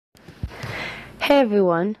Hey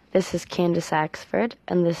everyone, this is Candace Axford,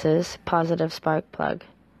 and this is Positive Spark Plug.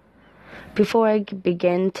 Before I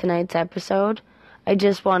begin tonight's episode, I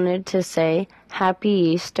just wanted to say Happy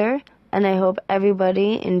Easter, and I hope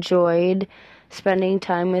everybody enjoyed spending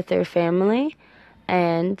time with their family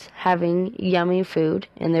and having yummy food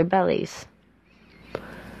in their bellies.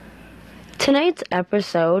 Tonight's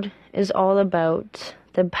episode is all about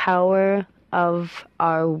the power of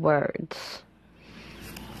our words.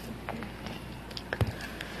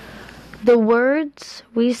 The words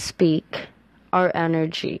we speak are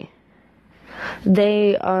energy.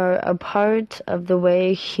 They are a part of the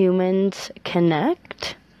way humans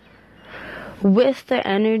connect. With the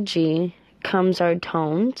energy comes our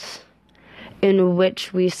tones in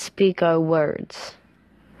which we speak our words.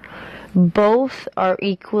 Both are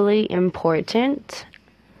equally important,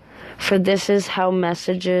 for this is how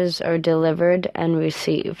messages are delivered and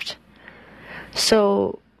received.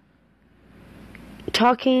 So,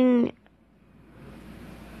 talking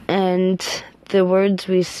and the words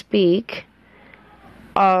we speak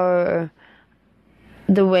are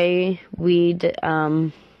the way we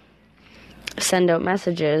send out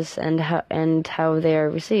messages and how they are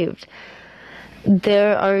received.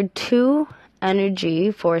 There are two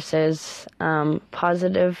energy forces,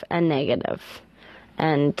 positive and negative,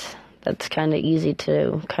 and that's kind of easy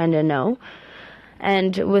to kind of know.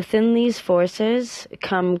 And within these forces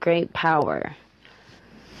come great power.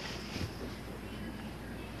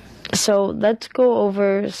 So let's go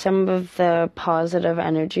over some of the positive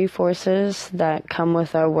energy forces that come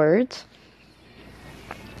with our words.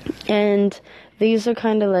 And these are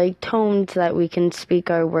kind of like tones that we can speak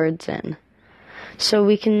our words in. So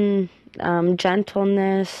we can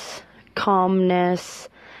gentleness, calmness,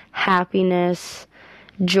 happiness,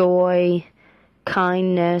 joy,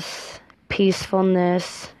 kindness,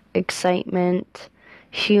 peacefulness, excitement,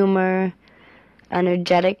 humor,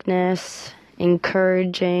 energeticness,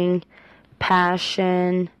 encouraging,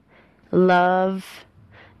 passion, love,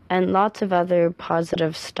 and lots of other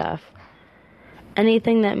positive stuff.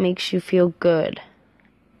 Anything that makes you feel good.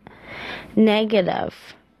 Negative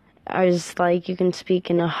is like you can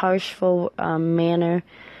speak in a harshful manner.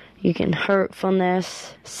 You can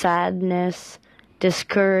hurtfulness, sadness,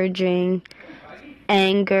 discouraging,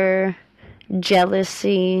 anger,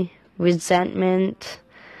 jealousy, resentment,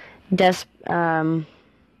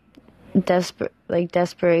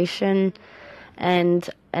 desperation, and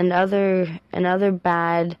other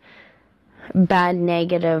bad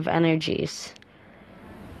negative energies.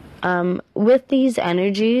 With these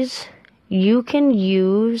energies, you can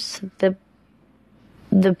use the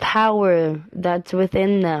power that's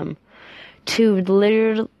within them to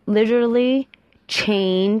literally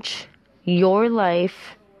change your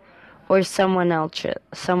life or someone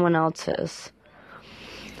else's.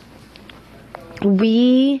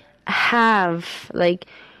 We have,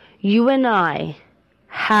 you and I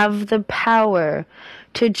have the power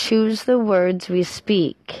to choose the words we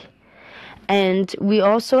speak. And we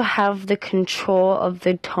also have the control of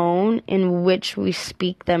the tone in which we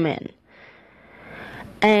speak them in.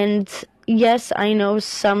 And yes, I know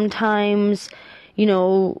sometimes,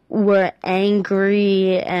 we're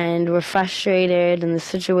angry and we're frustrated and the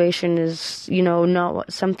situation is,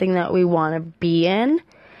 not something that we want to be in.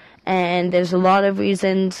 And there's a lot of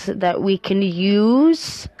reasons that we can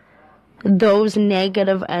use those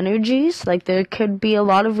negative energies. There could be a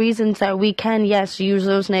lot of reasons that we can, yes, use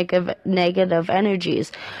those negative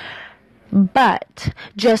energies. But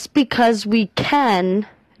just because we can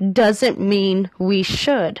doesn't mean we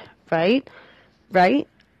should, right? Right?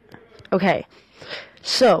 Okay.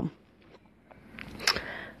 So,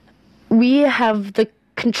 we have the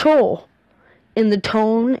control in the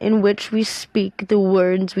tone in which we speak the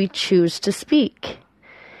words we choose to speak.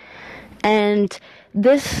 And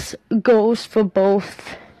this goes for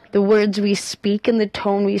both the words we speak and the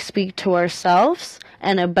tone we speak to ourselves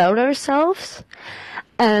and about ourselves,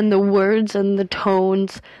 and the words and the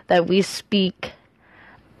tones that we speak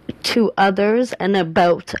to others and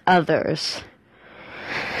about others.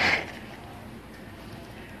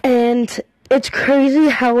 And it's crazy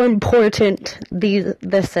how important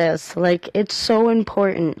this is. It's so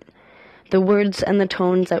important, the words and the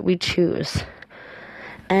tones that we choose.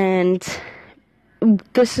 And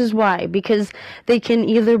this is why, because they can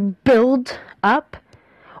either build up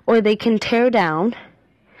or they can tear down.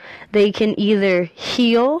 They can either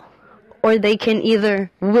heal or they can either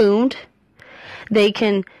wound. They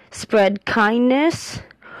can spread kindness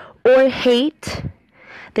or hate.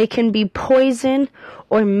 They can be poison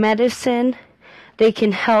or medicine. They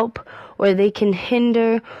can help or they can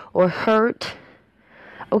hinder or hurt.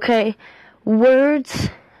 Okay? Words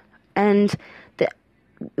and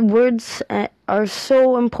words are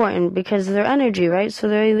so important because they're energy, right? So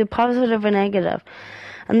they're either positive or negative.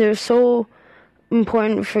 And they're so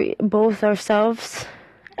important for both ourselves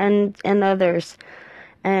and others.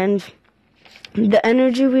 And the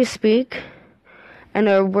energy we speak and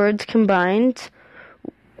our words combined,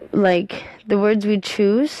 like the words we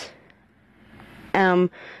choose, and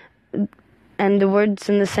the words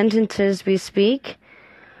in the sentences we speak,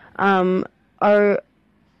 are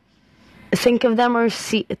think of them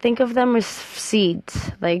as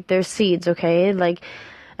seeds. Like they're seeds, okay? Like,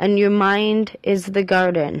 and your mind is the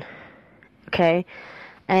garden, okay?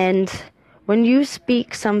 And when you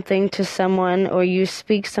speak something to someone or you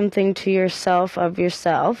speak something to yourself of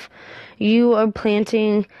yourself, you are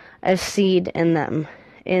planting a seed in them,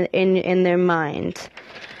 in their mind.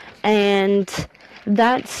 And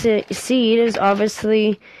that seed is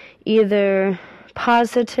obviously either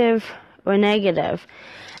positive or negative.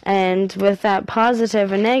 And with that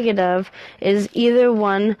positive or negative is either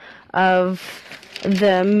one of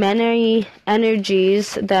the many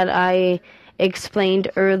energies that I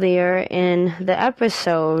explained earlier in the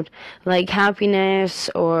episode, like happiness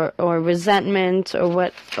or resentment or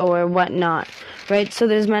whatnot, right? So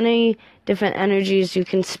there's many different energies you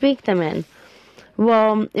can speak them in.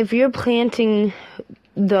 Well, if you're planting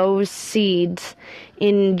those seeds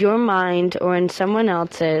in your mind or in someone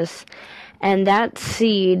else's, and that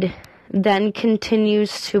seed then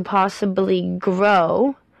continues to possibly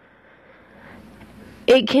grow,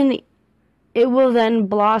 it will then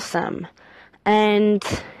blossom. And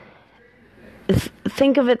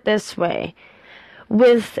think of it this way.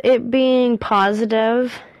 With it being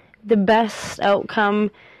positive, the best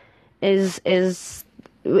outcome is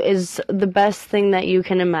the best thing that you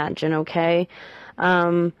can imagine, okay?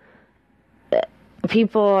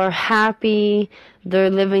 People are happy.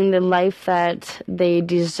 They're living the life that they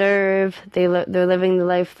deserve. They're living the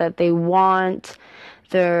life that they want.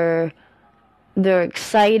 They're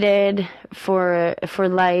excited for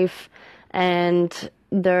life, and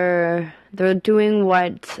they're doing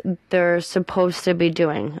what they're supposed to be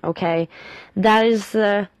doing. Okay, that is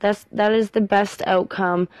the best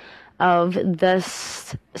outcome of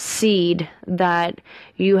this seed that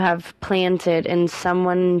you have planted in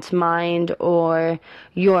someone's mind or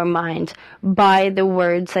your mind by the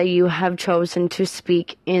words that you have chosen to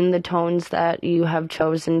speak in the tones that you have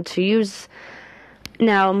chosen to use.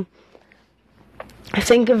 Now,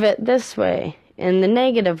 think of it this way, in the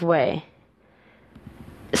negative way.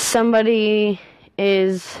 Somebody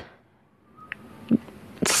is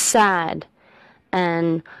sad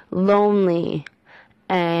and lonely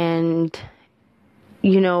and,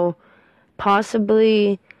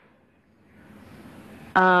 possibly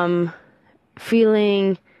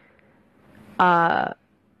feeling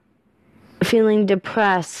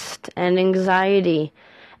depressed and anxiety.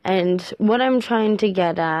 And what I'm trying to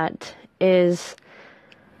get at is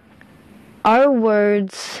our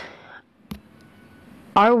words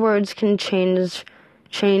can change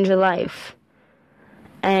a life.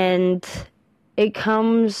 And it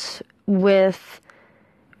comes with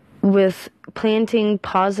planting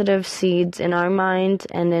positive seeds in our mind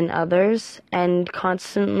and in others, and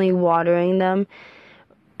constantly watering them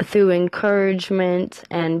through encouragement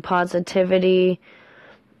and positivity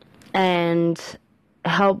and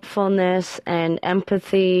helpfulness and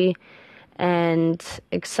empathy and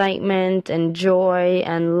excitement and joy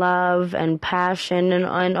and love and passion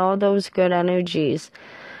and all those good energies.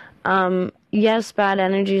 Yes, bad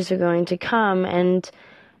energies are going to come,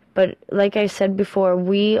 but like I said before,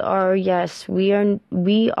 we are in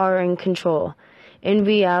control. In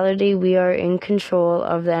reality, we are in control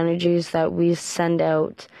of the energies that we send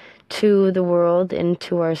out to the world and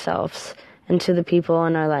to ourselves and to the people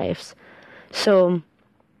in our lives. So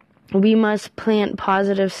we must plant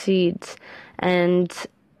positive seeds, and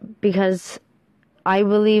because I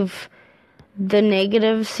believe the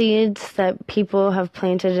negative seeds that people have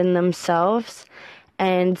planted in themselves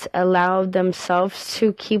and allowed themselves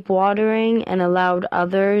to keep watering and allowed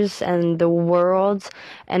others and the world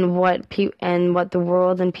and what the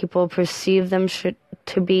world and people perceive them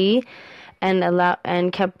to be,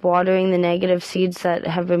 and kept watering the negative seeds that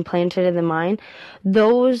have been planted in the mind.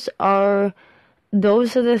 Those are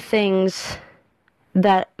the things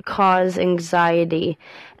that cause anxiety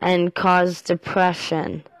and cause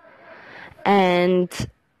depression. And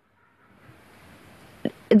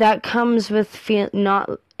that comes with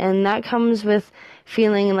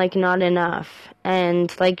feeling like not enough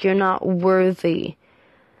and like you're not worthy.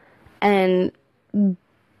 And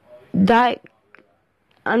that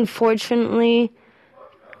unfortunately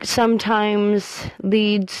sometimes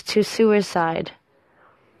leads to suicide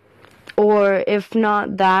or if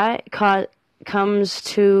not that, comes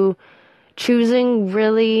to choosing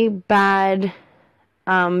really bad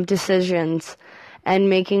decisions and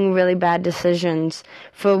making really bad decisions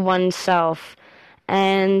for oneself.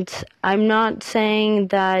 And I'm not saying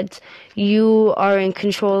that you are in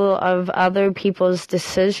control of other people's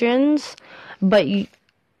decisions, but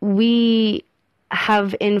we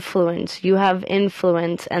have influence. You have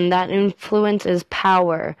influence, and that influence is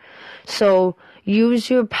power. So use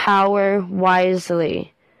your power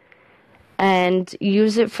wisely and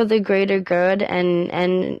use it for the greater good,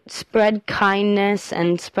 and spread kindness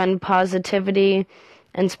and spread positivity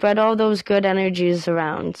and spread all those good energies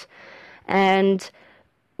around. And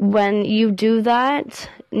when you do that,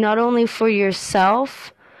 not only for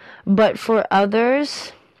yourself, but for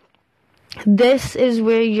others, this is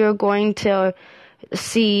where you're going to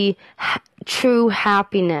see true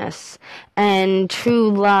happiness and true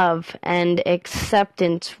love and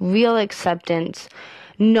acceptance, real acceptance,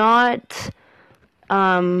 not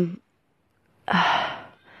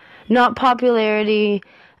popularity,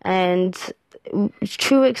 and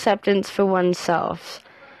true acceptance for oneself.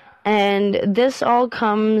 And this all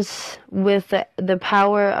comes with the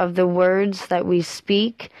power of the words that we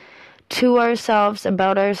speak to ourselves,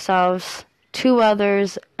 about ourselves, to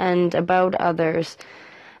others, and about others.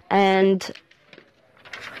 And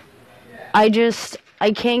I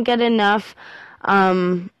can't get enough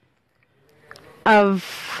of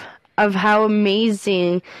how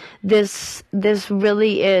amazing this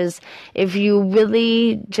really is if you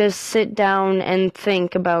really just sit down and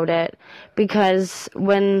think about it. Because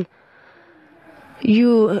when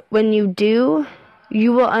you do,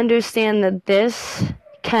 you will understand that this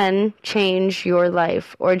can change your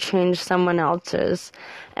life or change someone else's.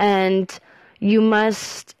 And you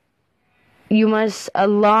must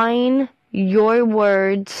align your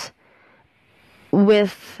words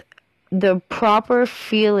with the proper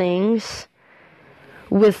feelings,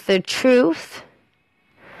 with the truth.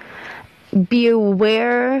 Be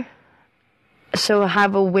aware, so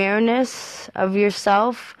have awareness of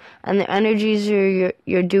yourself and the energies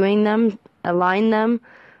you're doing them. Align them,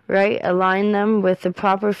 right? Align them with the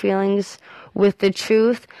proper feelings, with the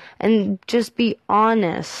truth, and just be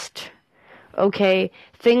honest. Okay,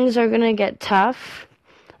 things are gonna get tough,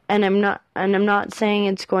 and I'm not saying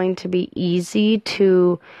it's going to be easy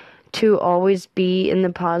to always be in the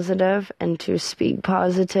positive and to speak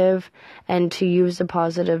positive and to use a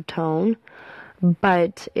positive tone.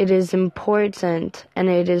 But it is important and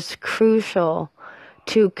it is crucial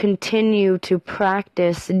to continue to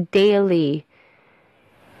practice daily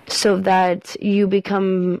so that you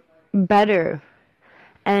become better.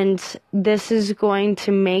 And this is going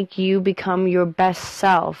to make you become your best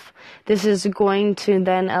self. This is going to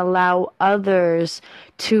then allow others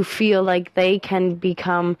to feel like they can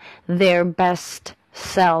become their best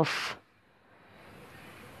self.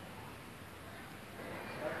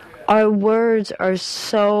 Our words are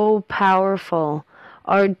so powerful.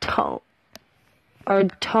 Our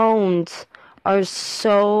tones are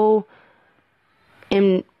so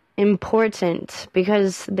important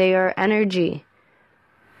because they are energy.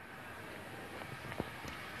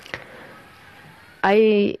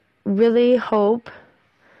 I really hope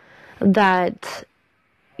that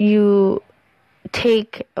you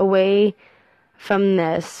take away from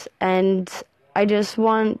this, and I just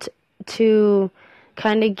want to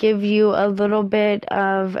kind of give you a little bit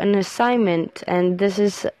of an assignment, and this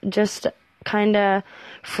is just kind of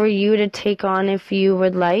for you to take on if you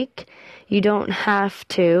would like. You don't have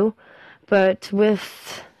to, but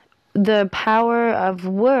with the power of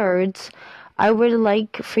words, I would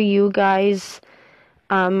like for you guys,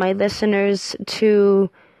 my listeners, to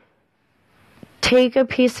take a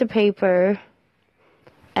piece of paper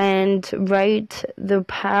and write the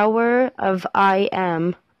power of I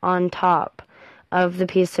am on top of the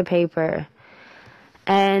piece of paper.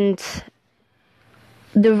 And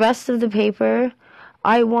the rest of the paper,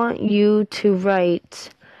 I want you to write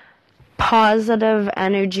positive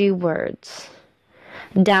energy words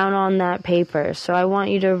down on that paper. So I want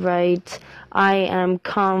you to write, I am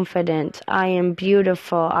confident, I am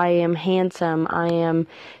beautiful, I am handsome, I am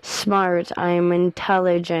smart, I am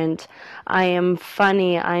intelligent, I am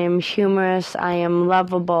funny, I am humorous, I am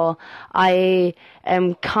lovable, I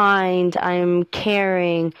am kind, I am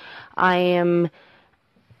caring, I am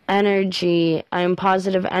energy, I am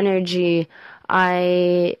positive energy,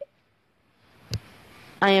 I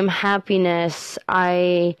am happiness,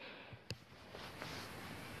 I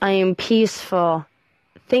am peaceful.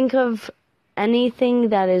 Think of anything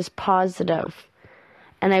that is positive,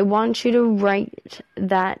 and I want you to write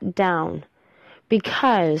that down,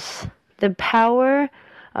 because the power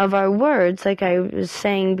of our words, like I was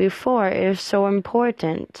saying before, is so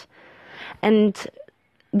important. And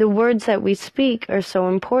the words that we speak are so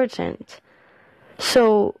important.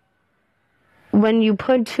 So when you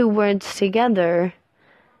put two words together,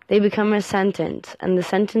 they become a sentence, and the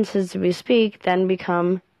sentences we speak then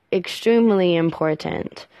become extremely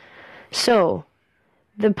important. So,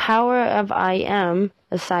 the power of I Am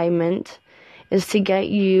assignment is to get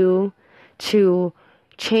you to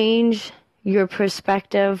change your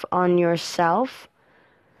perspective on yourself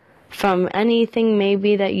from anything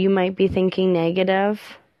maybe that you might be thinking negative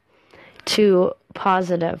to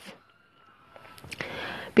positive.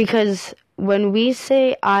 Because when we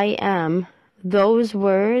say I am, those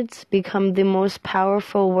words become the most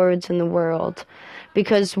powerful words in the world,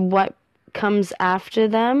 because what comes after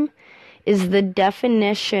them is the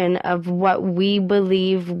definition of what we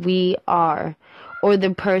believe we are, or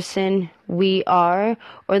the person we are,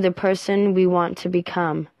 or the person we want to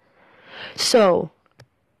become. So,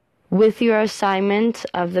 with your assignment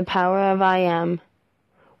of the power of I Am,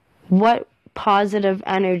 what positive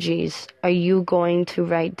energies are you going to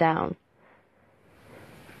write down?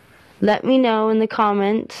 Let me know in the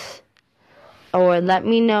comments, or let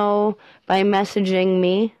me know by messaging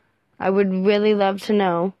me. I would really love to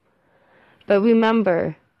know. But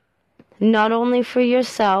remember, not only for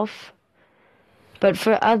yourself, but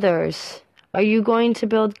for others. Are you going to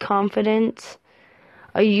build confidence?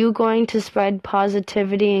 Are you going to spread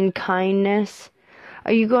positivity and kindness?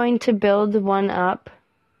 Are you going to build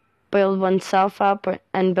build oneself up,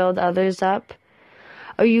 and build others up?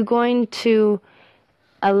 Are you going to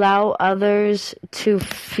allow others to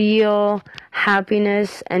feel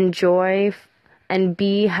happiness and joy and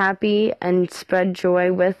be happy and spread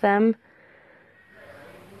joy with them?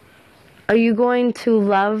 Are you going to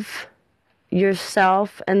love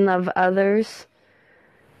yourself and love others?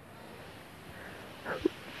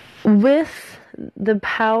 With the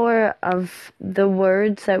power of the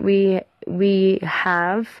words that we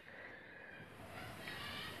have,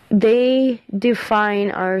 they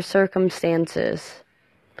define our circumstances.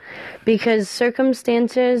 Because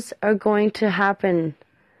circumstances are going to happen.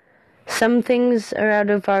 Some things are out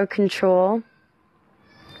of our control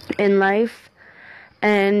in life,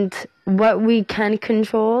 and what we can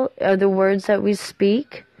control are the words that we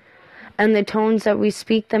speak and the tones that we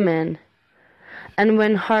speak them in. And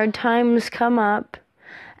when hard times come up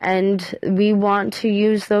and we want to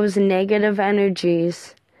use those negative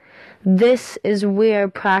energies, this is where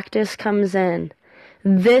practice comes in.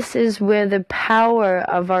 This is where the power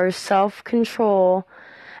of our self-control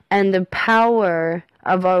and the power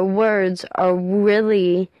of our words are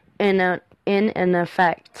really in an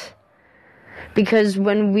effect. Because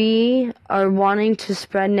when we are wanting to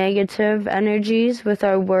spread negative energies with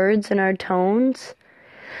our words and our tones,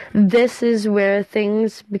 this is where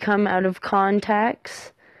things become out of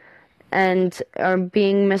context and are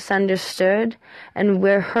being misunderstood, and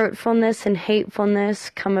where hurtfulness and hatefulness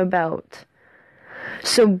come about.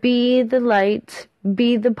 So be the light,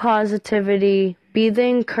 be the positivity, be the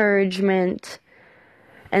encouragement,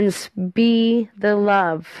 and be the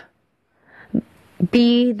love.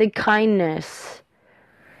 Be the kindness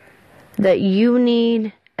that you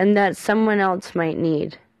need and that someone else might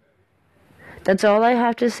need. That's all I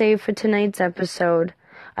have to say for tonight's episode.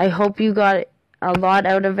 I hope you got a lot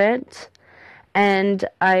out of it, and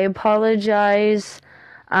I apologize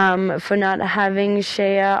for not having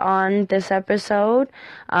Shaya on this episode.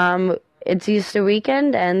 It's Easter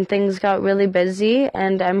weekend and things got really busy,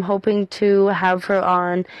 and I'm hoping to have her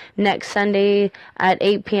on next Sunday at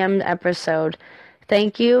 8 p.m. episode.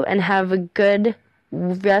 Thank you, and have a good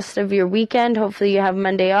rest of your weekend. Hopefully you have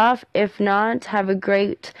Monday off. If not, have a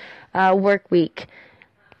great work week.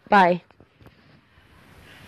 Bye.